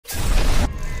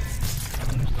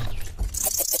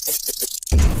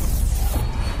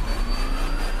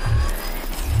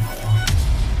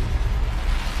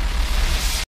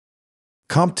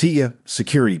CompTIA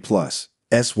Security Plus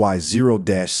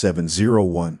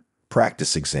SY0-701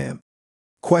 Practice Exam.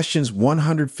 Questions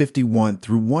 151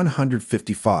 through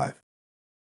 155.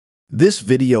 This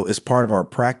video is part of our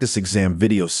practice exam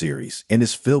video series and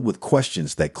is filled with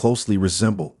questions that closely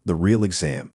resemble the real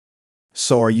exam.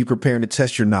 So are you preparing to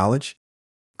test your knowledge?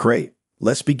 Great,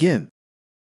 let's begin.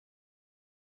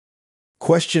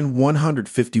 Question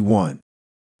 151.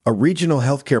 A regional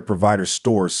healthcare provider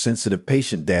stores sensitive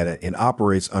patient data and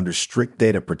operates under strict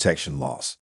data protection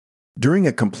laws. During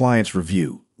a compliance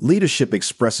review, leadership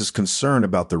expresses concern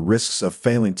about the risks of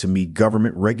failing to meet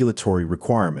government regulatory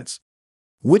requirements.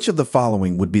 Which of the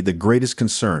following would be the greatest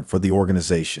concern for the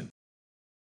organization?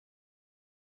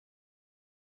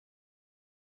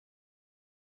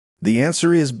 The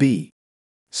answer is B.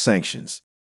 Sanctions.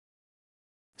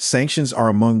 Sanctions are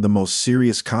among the most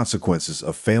serious consequences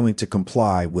of failing to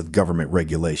comply with government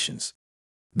regulations.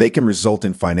 They can result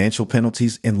in financial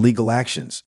penalties and legal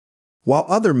actions. While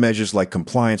other measures like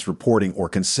compliance reporting or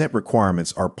consent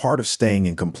requirements are part of staying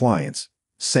in compliance,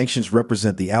 sanctions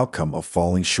represent the outcome of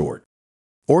falling short.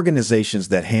 Organizations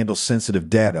that handle sensitive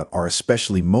data are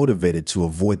especially motivated to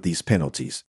avoid these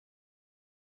penalties.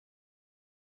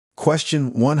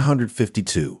 Question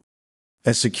 152.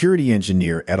 A security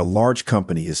engineer at a large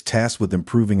company is tasked with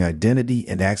improving identity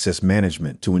and access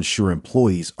management to ensure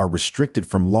employees are restricted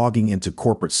from logging into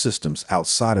corporate systems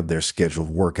outside of their scheduled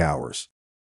work hours.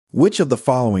 Which of the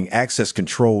following access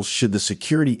controls should the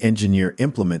security engineer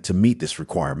implement to meet this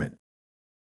requirement?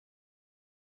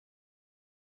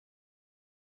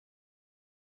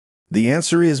 The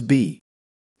answer is B.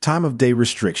 Time of day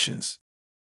restrictions.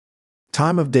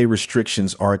 Time of day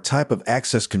restrictions are a type of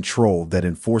access control that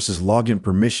enforces login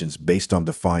permissions based on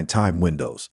defined time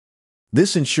windows.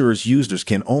 This ensures users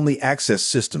can only access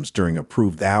systems during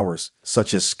approved hours,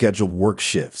 such as scheduled work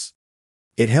shifts.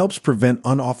 It helps prevent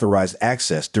unauthorized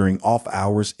access during off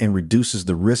hours and reduces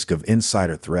the risk of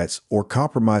insider threats or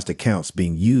compromised accounts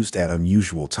being used at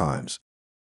unusual times.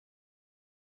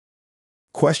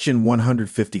 Question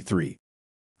 153.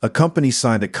 A company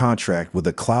signed a contract with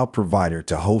a cloud provider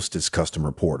to host its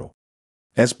customer portal.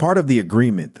 As part of the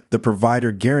agreement, the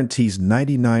provider guarantees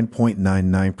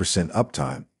 99.99%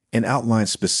 uptime and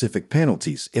outlines specific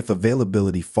penalties if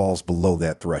availability falls below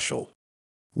that threshold.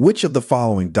 Which of the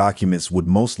following documents would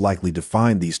most likely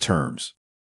define these terms?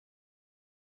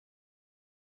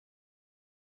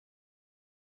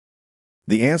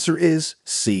 The answer is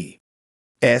C.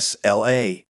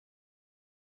 SLA.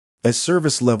 A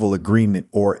service level agreement,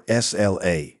 or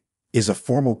SLA, is a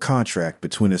formal contract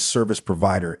between a service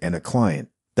provider and a client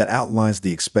that outlines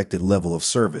the expected level of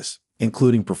service,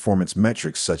 including performance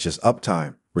metrics such as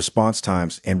uptime, response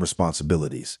times, and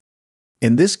responsibilities.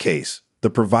 In this case,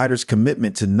 the provider's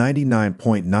commitment to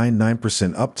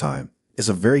 99.99% uptime is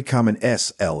a very common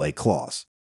SLA clause.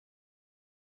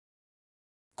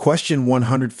 Question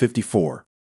 154.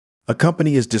 A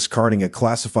company is discarding a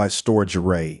classified storage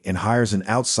array and hires an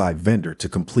outside vendor to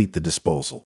complete the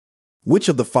disposal. Which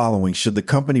of the following should the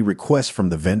company request from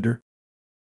the vendor?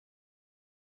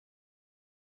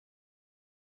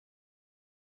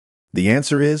 The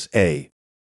answer is A.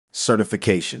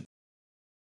 Certification.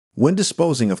 When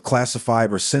disposing of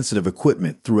classified or sensitive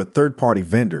equipment through a third-party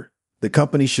vendor, the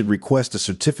company should request a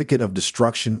certificate of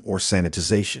destruction or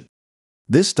sanitization.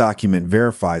 This document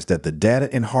verifies that the data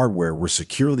and hardware were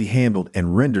securely handled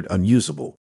and rendered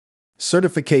unusable.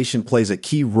 Certification plays a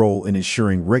key role in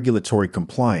ensuring regulatory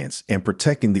compliance and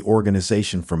protecting the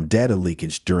organization from data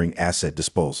leakage during asset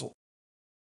disposal.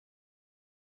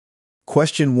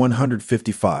 Question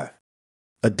 155.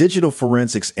 A digital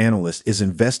forensics analyst is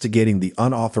investigating the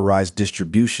unauthorized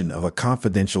distribution of a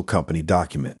confidential company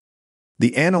document.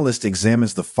 The analyst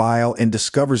examines the file and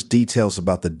discovers details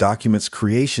about the document's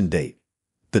creation date,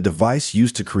 the device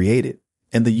used to create it,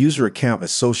 and the user account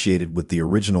associated with the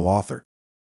original author.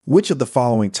 Which of the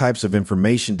following types of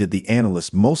information did the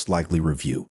analyst most likely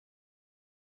review?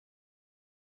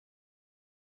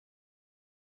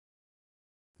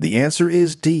 The answer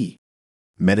is D.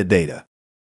 Metadata.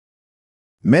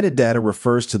 Metadata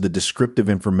refers to the descriptive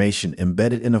information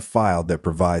embedded in a file that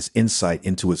provides insight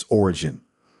into its origin,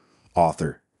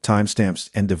 author, timestamps,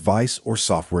 and device or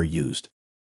software used.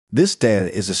 This data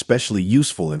is especially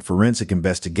useful in forensic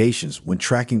investigations when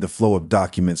tracking the flow of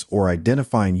documents or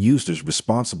identifying users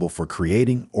responsible for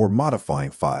creating or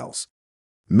modifying files.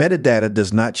 Metadata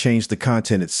does not change the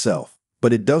content itself,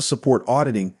 but it does support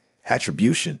auditing,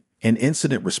 attribution, and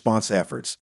incident response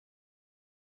efforts.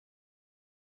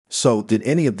 So, did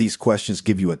any of these questions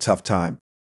give you a tough time?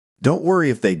 Don't worry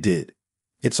if they did.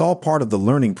 It's all part of the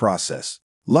learning process.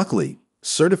 Luckily,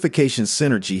 Certification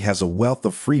Cynergy has a wealth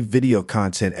of free video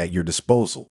content at your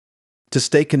disposal. To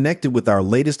stay connected with our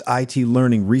latest IT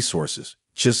learning resources,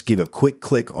 just give a quick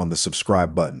click on the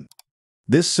subscribe button.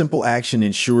 This simple action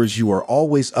ensures you are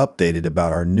always updated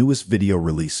about our newest video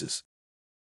releases.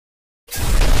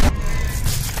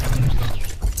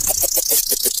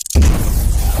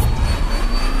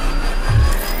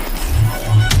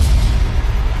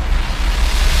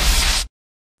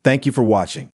 Thank you for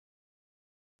watching.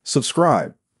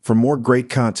 Subscribe for more great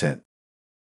content.